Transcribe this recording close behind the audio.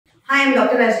Hi, I'm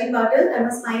Dr. Rajani Patil. I'm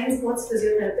a spine and sports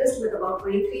physiotherapist with about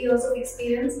 23 years of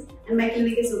experience, and my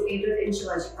clinic is located in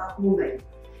Shivaji Park, Mumbai.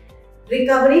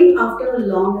 Recovering after a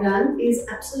long run is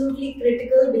absolutely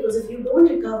critical because if you don't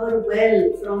recover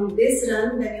well from this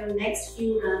run, then your next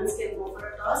few runs can go for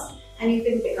a toss and you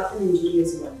can pick up an injury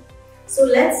as well. So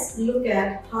let's look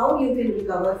at how you can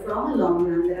recover from a long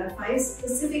run. There are 5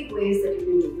 specific ways that you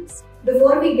can do this.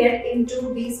 Before we get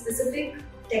into these specific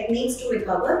techniques to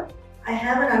recover, I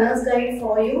have a runner's guide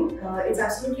for you. It's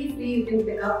absolutely free. You can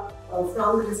pick up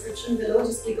from the description below.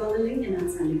 Just click on the link and I'll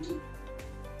send it to you.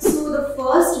 So the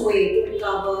first way to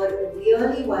recover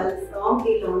really well from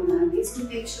a long run is to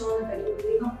make sure that you're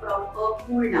doing a proper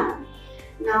cool down.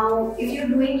 Now, if you're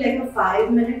doing like a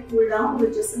 5-minute cool down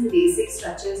with just some basic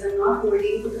stretches and not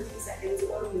holding for 30 seconds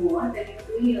or more, then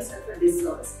you're doing yourself a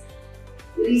disservice.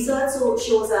 Research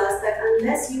shows us that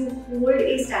unless you hold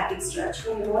a static stretch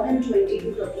for more than 20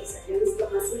 to 30 seconds, the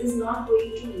muscle is not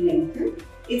going to lengthen,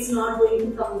 it's not going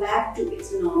to come back to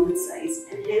its normal size,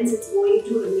 and hence it's going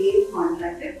to remain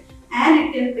contracted and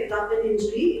it can pick up an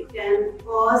injury. It can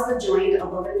cause the joint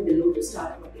above and below to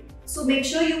start working. So make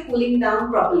sure you're cooling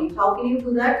down properly. How can you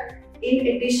do that? In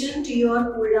addition to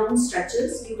your cool down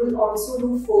stretches, you will also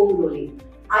do foam rolling.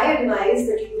 I advise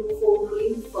that you do foam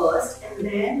rolling first and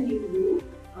then you do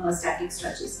static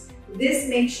stretches. This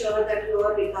makes sure that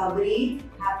your recovery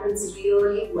happens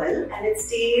really well and it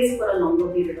stays for a longer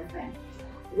period of time.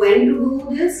 When to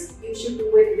do this? You should do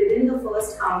it within the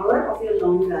first hour of your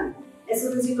long run. As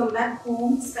soon as you come back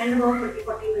home, spend about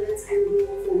 30-40 minutes and do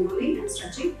foam rolling and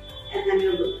stretching, and then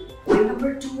you're good. Point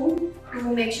number 2 to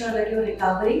make sure that you're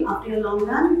recovering after your long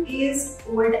run is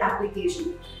cold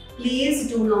application. Please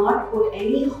do not put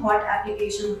any hot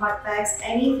application, hot packs,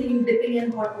 anything dipping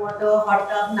in hot water, hot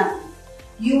tub, nothing.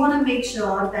 You want to make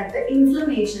sure that the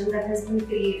inflammation that has been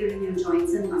created in your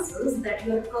joints and muscles, that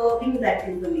you are curbing that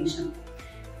inflammation.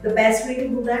 The best way to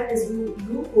do that is to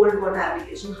do cold water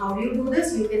application. How do you do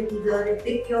this? You can either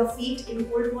dip your feet in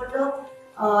cold water.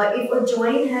 If a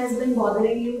joint has been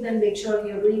bothering you, then make sure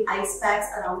you're doing ice packs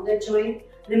around that joint.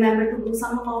 Remember to do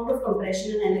some amount of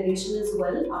compression and elevation as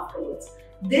well afterwards.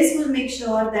 This will make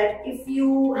sure that if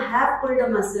you have pulled a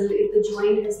muscle, if the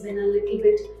joint has been a little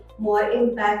bit more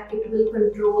impact, it will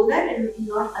control that and it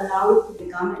will not allow it to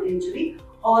become an injury.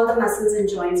 All the muscles and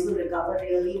joints will recover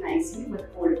really nicely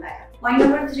with cold pack. Point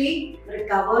number 3,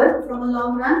 recover from a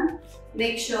long run.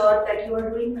 Make sure that you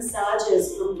are doing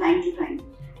massages from time to time.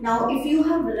 Now, if you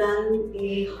have run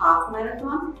a half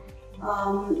marathon,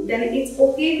 then it's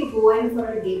okay to go in for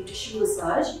a deep tissue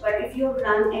massage. But if you have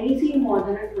run anything more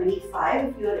than a 25,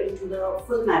 if you are into the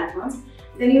full marathons,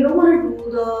 then you don't want to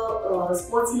do the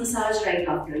sports massage right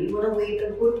after. You want to wait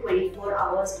a good 24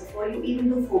 hours before you even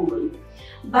do foam rolling.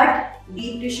 But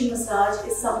deep tissue massage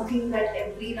is something that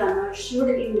every runner should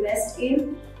invest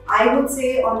in. I would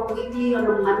say on a weekly, on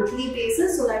a monthly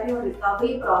basis, so that your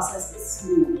recovery process is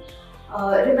smooth.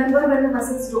 Remember, when the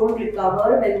muscles don't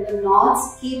recover, when the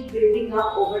knots keep building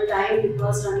up over time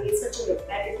because running is such a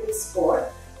repetitive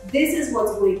sport, this is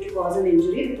what's going to cause an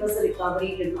injury because the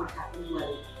recovery did not happen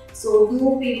well. So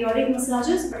do periodic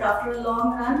massages, but after a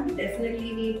long run, you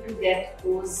definitely need to get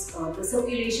those the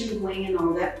circulation going and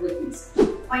all that with this.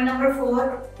 Point number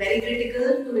 4, very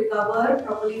critical to recover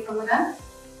properly from a run: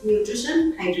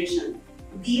 nutrition, hydration.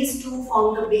 These 2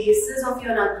 form the basis of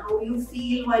your run. How you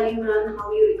feel while you run,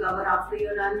 how you recover after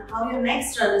your run, how your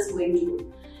next run is going to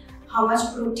do, how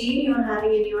much protein you're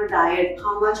having in your diet,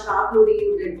 how much carb loading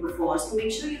you did before. So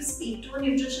make sure you speak to a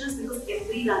nutritionist because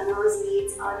every runner's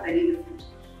needs are very different.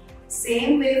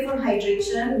 Same way for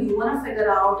hydration, you want to figure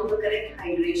out the correct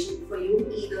hydration for you,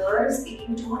 either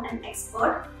speaking to an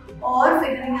expert or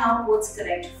figuring out what's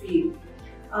correct for you.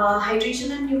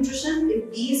 Hydration and nutrition, if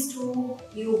these 2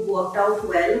 you've worked out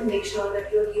well, make sure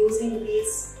that you're using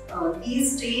these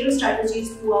same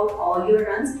strategies throughout all your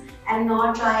runs and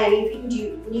not try anything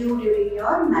new during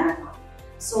your marathon.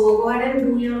 So go ahead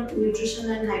and do your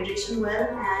nutrition and hydration well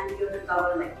and you'll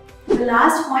recover well. The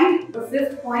last point, the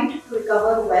 5th point to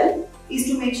recover well, is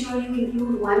to make sure you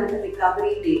include one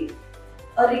recovery day.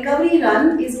 A recovery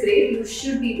run is great, you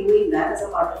should be doing that as a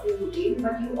part of your routine,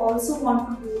 but you also want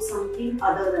to do something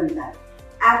other than that.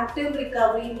 Active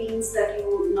recovery means that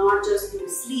you not just do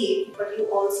sleep, but you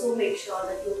also make sure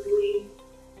that you're doing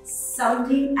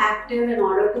something active in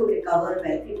order to recover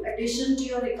well. In addition to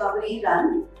your recovery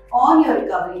run, on your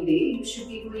recovery day, you should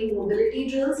be doing mobility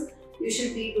drills, you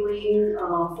should be doing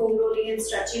foam rolling and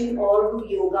stretching, or do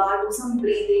yoga, do some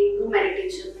breathing, do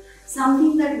meditation.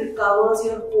 Something that recovers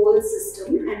your whole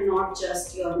system and not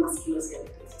just your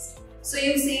musculoskeletal system. So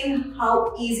you've seen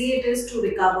how easy it is to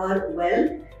recover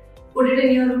well. Put it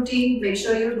in your routine, make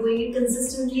sure you're doing it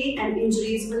consistently, and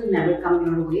injuries will never come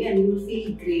your way and you will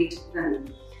feel great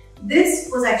running. This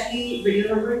was actually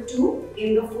video number 2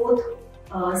 in the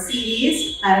 4th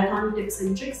series, Marathon Tips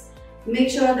and Tricks. Make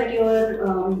sure that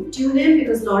you're tuned in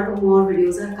because a lot of more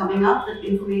videos are coming up with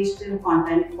informative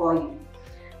content for you.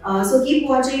 So keep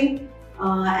watching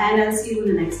and I'll see you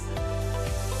in the next one.